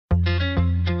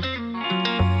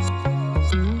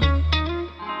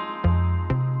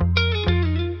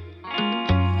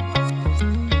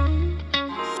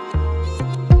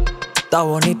Está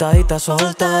bonita y está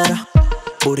soltera.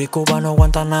 Puri cubano,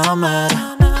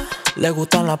 Guantanamera. Le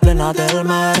gustan las plenas del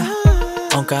mar,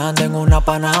 aunque ande en una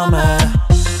Panamera.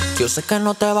 Yo sé que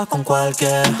no te vas con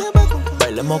cualquiera.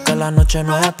 Bailemos que la noche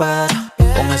no espera.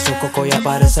 Con ese coco ya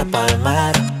parece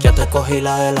palmera. Ya te cogí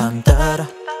la delantera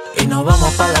y nos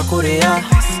vamos pa' la oscuridad.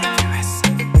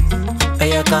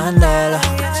 Ella es candela,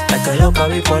 es que loca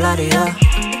bipolaridad.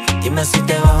 Dime si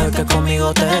te bajo y que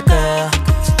conmigo te quedas.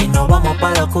 Y nos vamos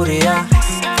pa' la oscuridad.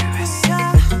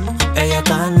 Ella es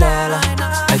candela,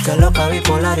 es que loca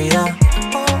bipolaridad.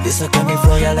 Dice que mi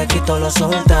flow ya le quito los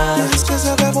solteros. Y es que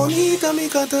se ve bonita mi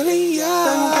Catalina.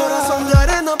 Tengo un corazón de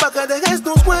arena pa' que dejes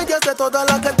tus huellas. De todas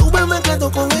las que tuve me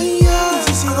quedo con ella. Y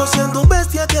si sigo siendo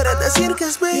bestia quiere decir que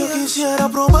es bella. Yo quisiera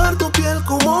probar tu piel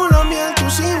como la miel. Tú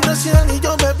sin recién y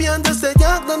yo bebiendo este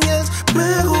Jack Daniels.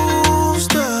 Me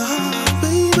gusta,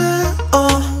 baby.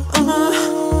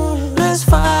 No es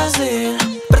fácil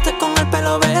verte con el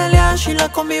pelo Beliage y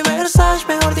la combi Versace,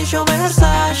 mejor dicho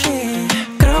Versace.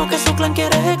 Creo que su clan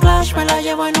quiere clash, me la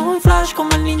llevo en un flash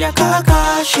como el ninja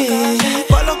Kakashi.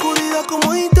 Pa' la oscuridad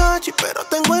como Itachi, pero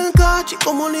tengo el cachi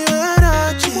como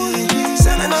Liberace.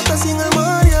 Serenata sin el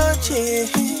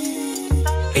mariachi.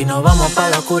 Y nos vamos pa'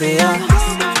 la oscuridad.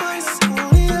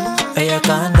 Ella es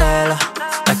candela,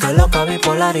 es que loca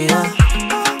bipolaridad.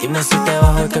 Dime si te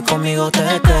bajo y que conmigo te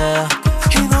quedas.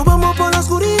 Y nos vamos por la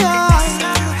oscuridad.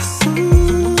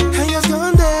 Ella es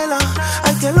candela,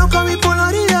 ay que loca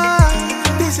bipolaridad.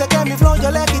 Dice que mi flow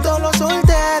ya le quitó los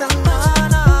solteros.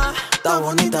 Está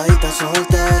bonita y está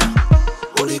soltera.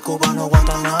 Puri cubano,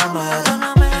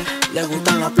 Guantanamera. Le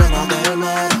gustan las plenas del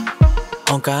mar,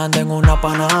 aunque ande en una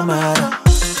Panamera.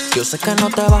 Yo sé que no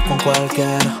te vas con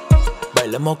cualquiera.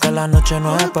 Bailemos que la noche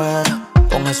no espera.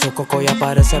 Con esos coco ya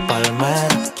parece palmera.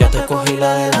 Ya te cogí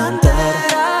la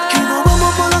delantera. Y nos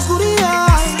vamos por la oscuridad.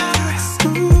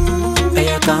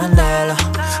 Ella es candela,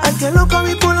 Ay que loca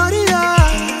bipolaridad.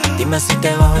 dime si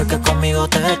te bajo y que conmigo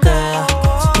te quedas.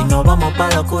 Y nos vamos pa'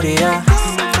 la oscuridad.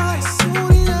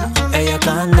 Ella es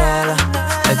candela,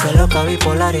 es que loca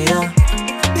bipolaridad.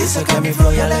 Dice que mi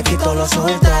flow ya le quito los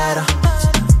solteros.